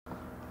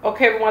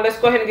Okay, everyone, let's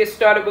go ahead and get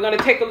started. We're going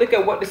to take a look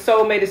at what the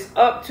soulmate is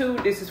up to.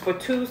 This is for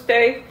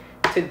Tuesday.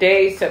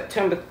 Today,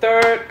 September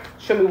 3rd.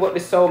 Show me what the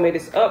soulmate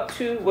is up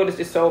to. What is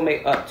the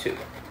soulmate up to?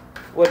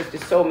 What is the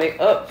soulmate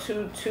up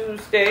to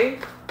Tuesday?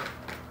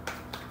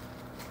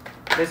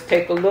 Let's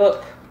take a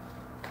look.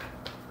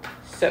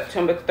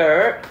 September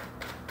 3rd.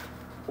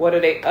 What are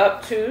they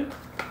up to?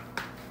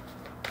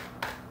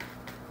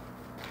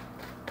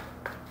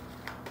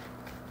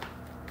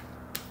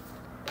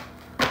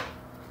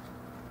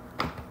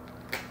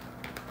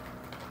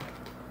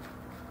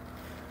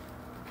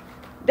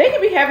 They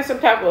could be having some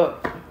type of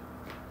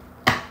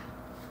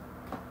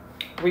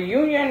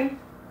reunion,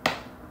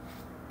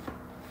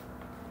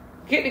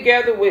 get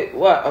together with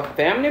what, a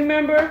family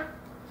member?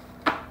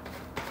 A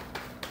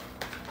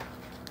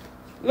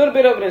little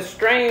bit of an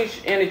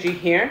estranged energy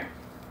here.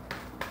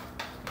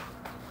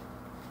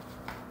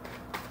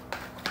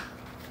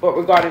 But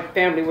regarding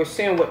family, we're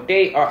seeing what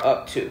they are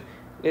up to.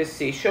 Let's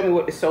see. Show me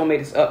what the soulmate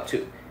is up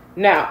to.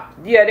 Now,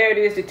 yeah, there it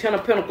is, the Ten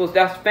of Pentacles.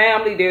 That's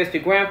family. There's the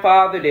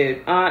grandfather,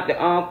 the aunt, the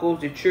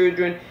uncles, the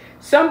children.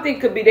 Something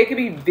could be, they could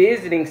be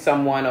visiting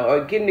someone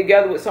or getting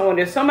together with someone.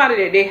 There's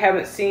somebody that they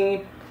haven't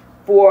seen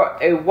for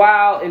a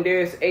while, and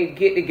there's a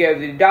get-together.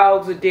 The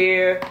dogs are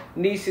there,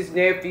 nieces,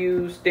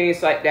 nephews,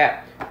 things like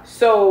that.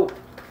 So,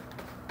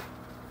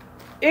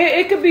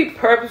 it could be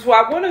purposeful.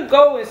 I want to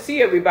go and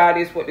see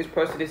everybody is what this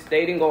person is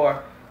stating,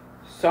 or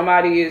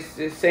somebody is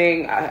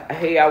saying,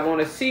 hey, I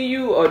want to see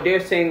you, or they're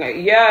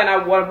saying, yeah, and I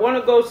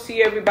want to go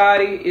see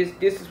everybody.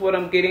 This is what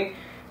I'm getting.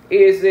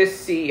 Let's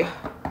see,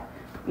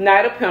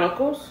 Knight of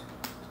Pentacles,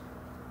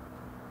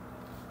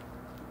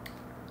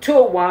 Two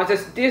of Wands.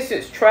 That's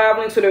distance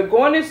traveling. So they're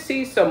going to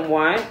see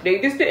someone.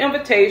 This is the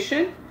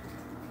invitation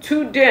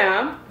to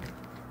them.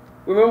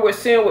 Remember, we're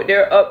seeing what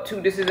they're up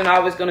to. This isn't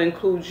always going to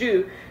include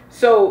you.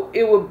 So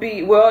it would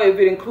be, well, if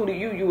it included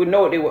you, you would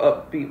know what they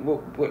were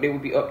what they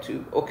would be up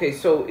to. Okay,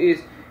 so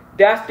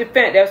that's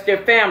their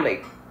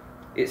family,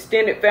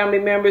 extended family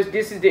members.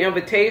 This is the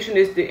invitation.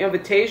 This is the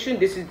invitation.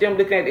 This is them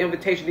looking at the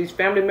invitation. These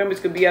family members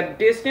could be at a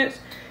distance,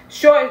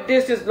 short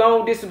distance,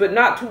 long distance, but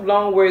not too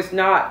long where it's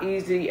not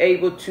easily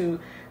able to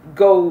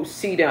go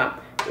see them.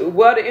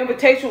 Well, the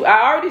invitation,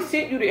 I already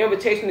sent you the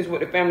invitation, is what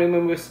the family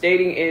member is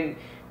stating, and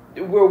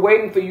we're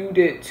waiting for you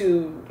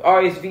to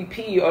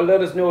RSVP or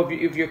let us know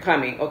if you're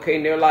coming. Okay,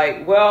 and they're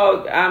like,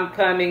 well, I'm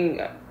coming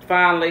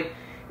finally,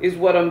 is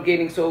what I'm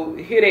getting. So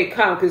here they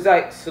come, because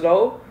like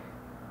slow,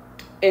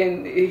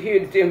 and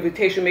here's the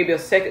invitation, maybe a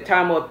second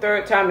time or a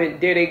third time,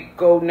 and there they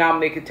go, now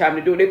making time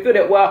to do it. They feel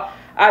that, well,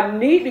 I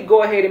need to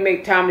go ahead and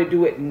make time to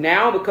do it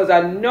now, because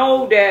I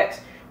know that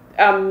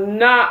I'm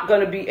not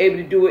going to be able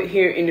to do it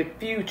here in the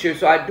future.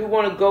 So I do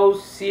want to go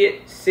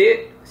sit.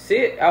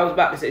 I was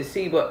about to say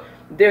see, but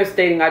they're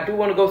stating, I do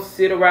want to go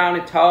sit around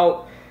and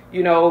talk,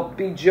 you know,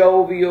 be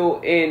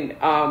jovial, and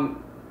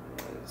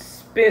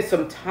spend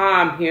some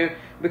time here,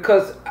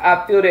 because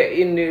I feel that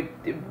in the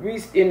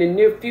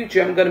near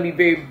future, I'm going to be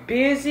very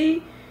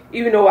busy,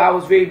 even though I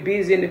was very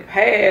busy in the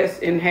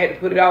past and had to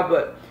put it out.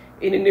 But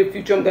in the near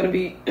future, I'm going to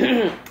be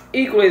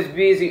equally as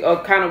busy,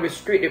 or kind of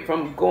restricted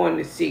from going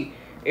to see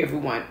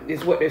everyone,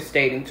 is what they're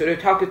stating. So they're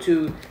talking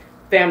to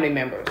family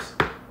members.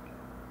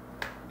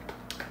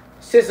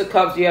 Six of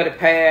Cups, yeah, the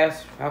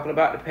past. Talking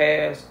about the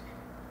past.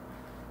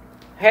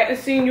 Hadn't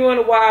seen you in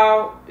a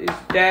while. Is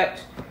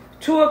that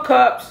Two of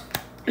Cups?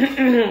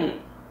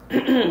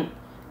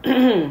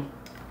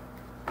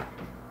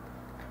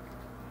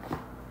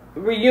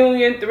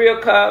 Reunion, Three of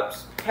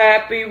Cups.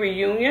 Happy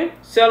reunion.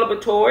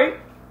 Celebratory.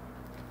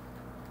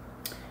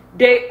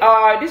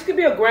 This could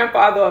be a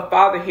grandfather or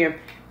father here.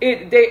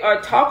 They are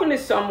talking to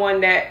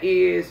someone that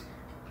is,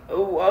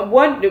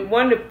 one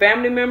of the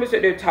family members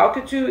that they're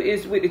talking to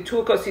is with the Two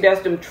of Cups. See,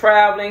 that's them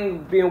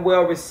traveling, being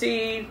well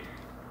received.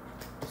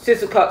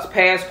 Six of Cups,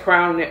 past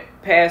crown,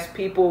 past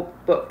people,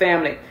 but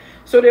family.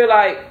 So they're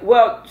like,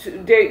 well,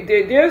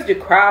 there's the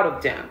crowd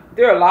of them.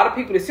 There are a lot of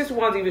people. The Six of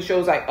Wands even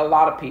shows like a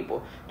lot of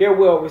people. They're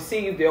well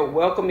received. They're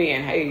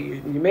welcoming. Hey,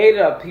 you made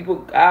it up.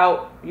 People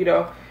out, you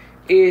know,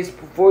 is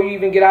before you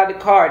even get out of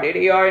the car. There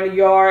they are in the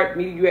yard,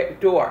 meeting you at the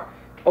door.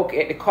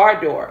 Okay, at the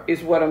car door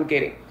is what I'm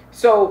getting.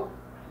 So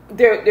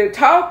they're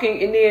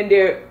talking, and then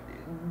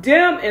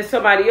them and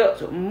somebody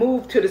else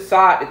move to the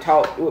side to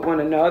talk with one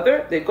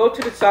another. They go to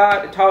the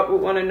side to talk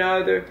with one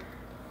another.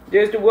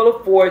 There's the Wheel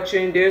of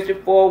Fortune. There's the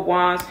Four of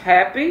Wands.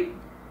 Happy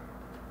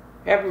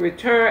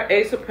return.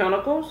 Ace of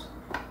Pentacles.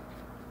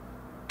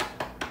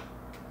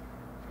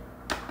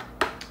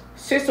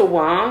 Six of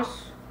Wands.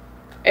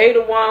 Eight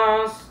of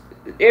Wands.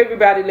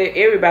 Everybody let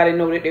everybody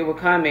know that they were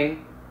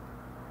coming.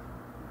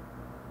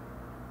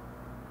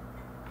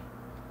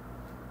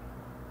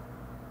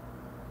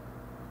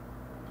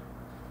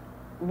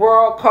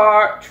 World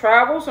card.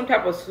 Travel, some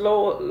type of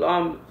slow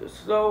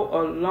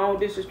or long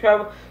distance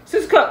travel.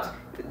 Six of Cups.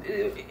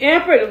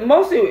 Emperor,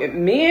 mostly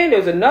men.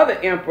 There's another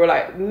Emperor,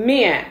 like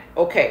men.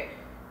 Okay,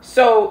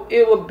 so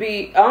it would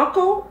be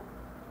uncle,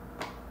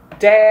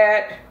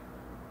 dad,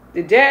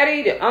 the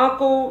daddy, the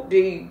uncle,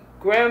 the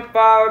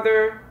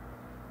grandfather,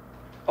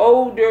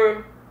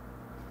 older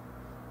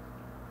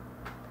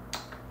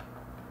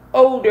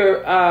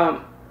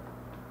older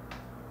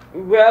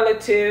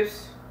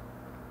relatives,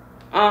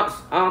 aunts,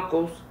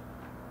 uncles,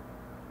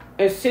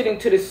 and sitting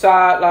to the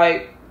side,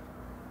 like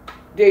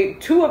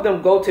two of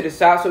them go to the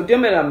side. So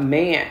them and a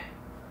man,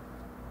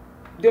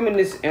 them and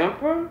this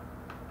emperor,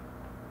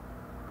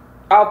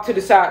 off to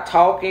the side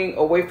talking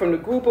away from the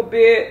group a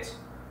bit,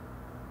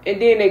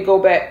 and then they go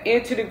back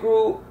into the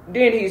group.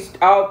 Then he's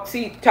out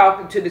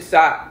talking to the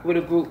side with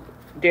a group.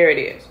 There it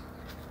is.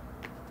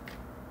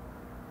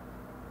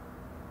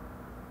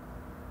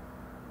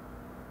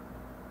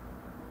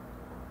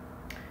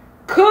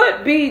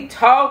 Could be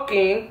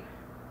talking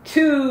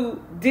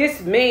to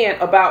this man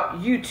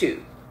about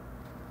YouTube.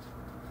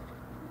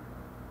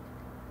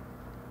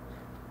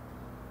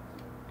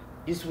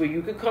 This is where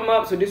you could come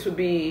up. So this would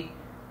be,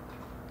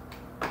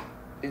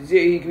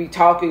 he could be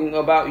talking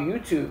about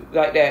YouTube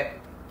like that.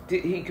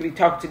 He could be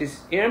talking to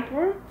this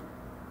emperor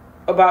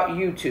about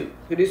YouTube.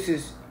 So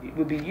this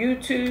would be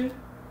YouTube.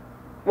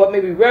 What may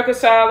be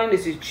reconciling?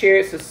 This is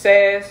Chariot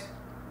Success.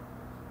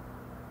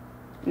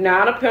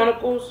 Nine of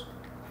Pentacles.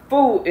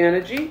 Fool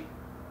energy.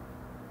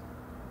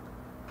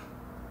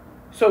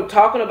 So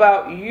talking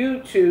about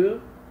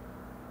YouTube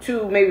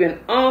to maybe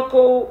an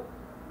uncle,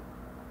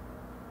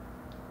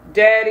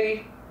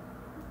 daddy,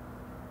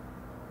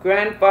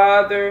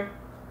 grandfather,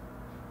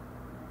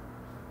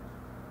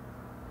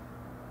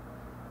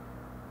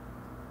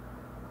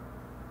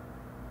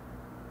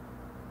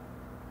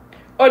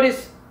 or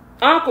this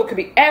uncle could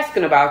be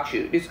asking about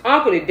you. This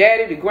uncle, the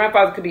daddy, the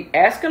grandfather could be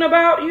asking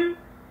about you,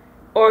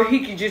 or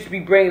he could just be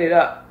bringing it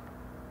up.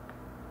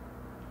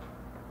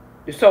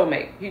 The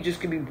soulmate, he just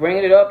could be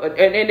bringing it up, and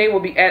they will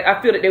be. I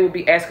feel that they will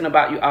be asking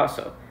about you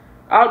also.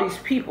 All these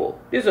people,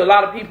 there's a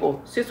lot of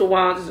people. Six of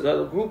Wands is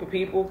a group of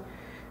people,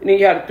 and then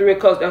you have the Three of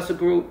Cups, that's a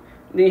group.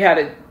 And then you have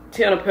the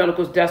Ten of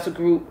Pentacles, that's a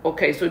group.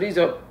 Okay, so these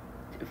are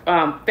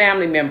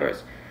family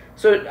members.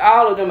 So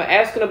all of them are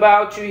asking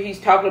about you. He's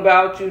talking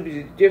about you.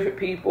 These different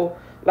people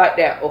like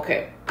that.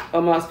 Okay,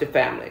 amongst the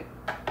family.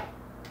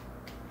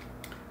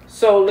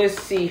 So let's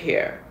see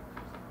here.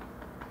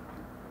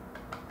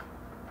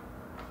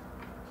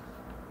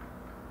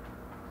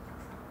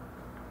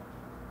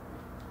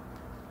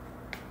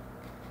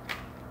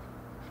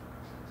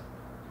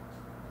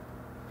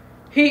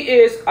 He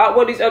is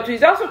what he's up to.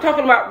 He's also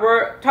talking about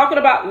work, talking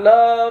about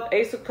love,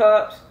 Ace of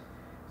Cups.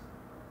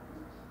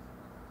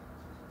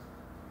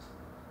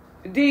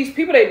 These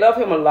people, they love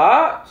him a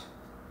lot.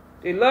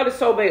 They love the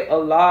soulmate a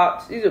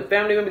lot. These are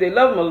family members. They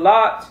love him a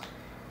lot.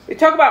 They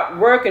talk about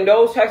work and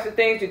those types of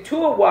things. The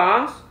Two of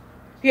Wands.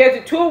 He has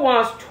the Two of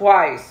Wands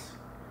twice.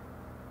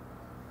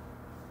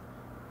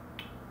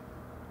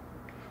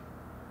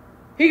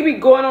 He could be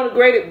going on a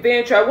great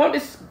adventure. I want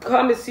to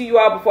come and see you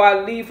all before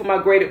I leave for my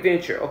great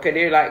adventure. Okay,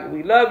 they're like,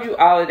 we love you,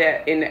 all of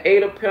that. In the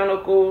Eight of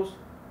Pentacles.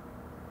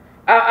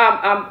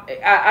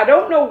 I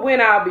don't know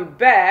when I'll be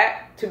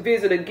back to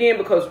visit again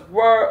because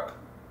work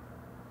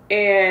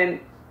and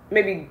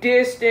maybe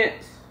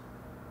distance.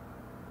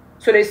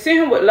 So they see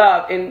him with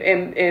love,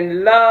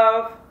 and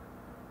love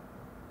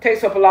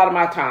takes up a lot of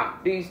my time.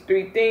 These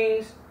three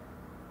things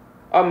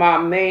are my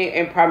main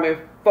and primary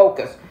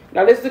focus.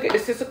 Now let's look at the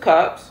Six of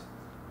Cups.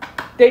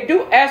 They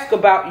do ask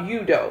about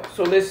you though,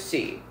 so let's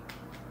see.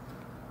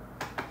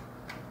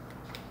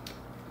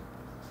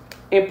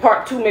 In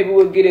part 2, maybe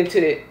we'll get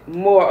into it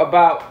more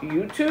about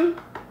you two.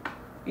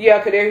 Yeah,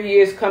 because there he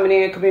is coming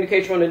in,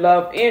 communication from the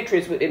love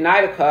interest with the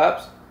Knight of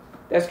Cups.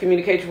 That's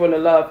communication from the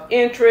love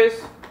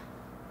interest.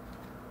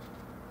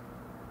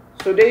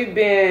 So they've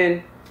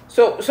been,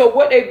 so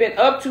what they've been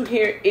up to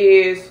here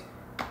is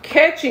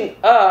catching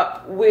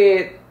up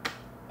with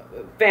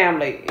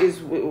family is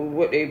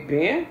what they've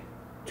been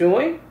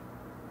doing.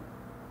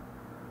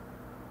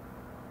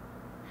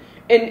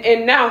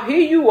 And now here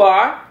you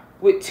are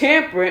with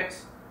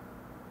Temperance.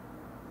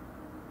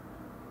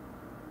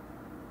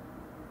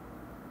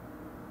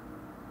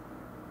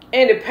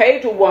 And the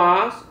Page of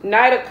Wands,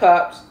 Knight of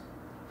Cups.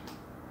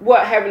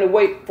 What, having to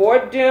wait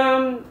for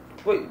them?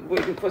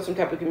 Waiting for some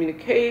type of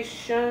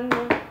communication.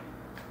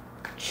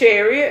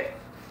 Chariot.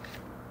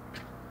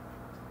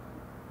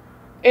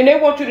 And they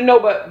want you to know,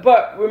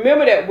 but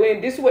remember that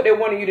when, this is what they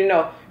wanted you to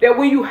know, that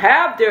when you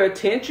have their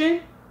attention,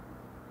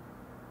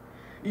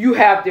 you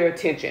have their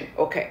attention.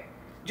 Okay.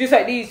 Just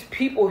like these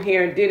people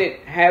here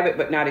didn't have it,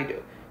 but now they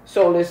do.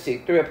 So let's see.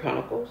 Three of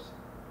Pentacles.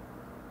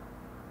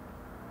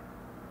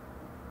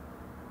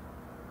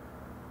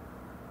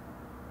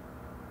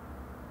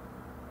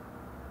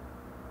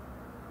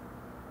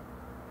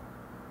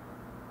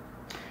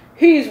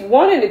 He's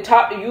wanting to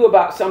talk to you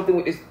about something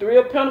with this Three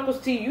of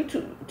Pentacles. See, you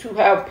to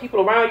have people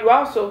around you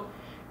also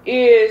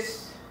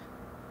is,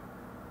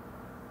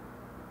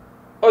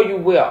 or you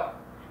will.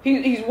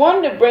 He's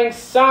wanting to bring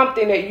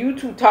something that you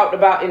two talked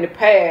about in the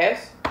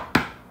past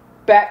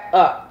back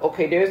up.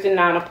 Okay, there's the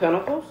Nine of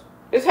Pentacles.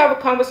 Let's have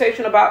a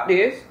conversation about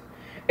this.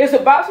 It's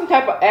about some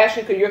type of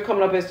action because you're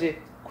coming up as the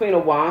Queen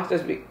of Wands.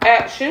 There's big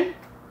action.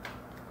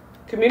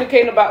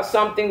 Communicating about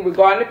something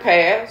regarding the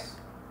past.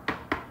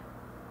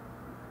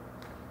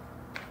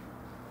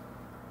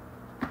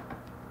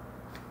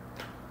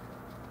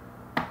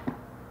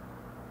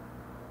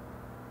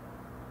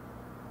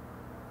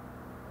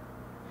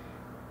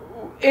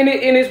 And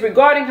it's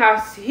regarding how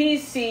he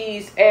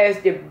sees as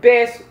the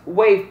best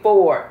way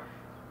forward.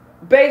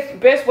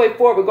 Best way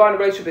forward regarding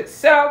the relationship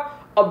itself,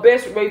 or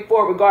best way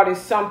forward regarding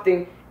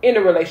something in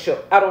the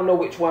relationship. I don't know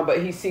which one,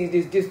 but he sees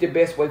this the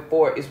best way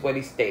forward is what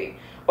he's stating.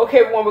 Okay,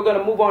 everyone, we're going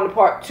to move on to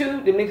part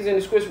 2. The link is in the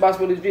description box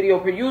for this video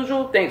per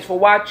usual. Thanks for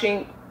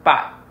watching.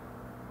 Bye.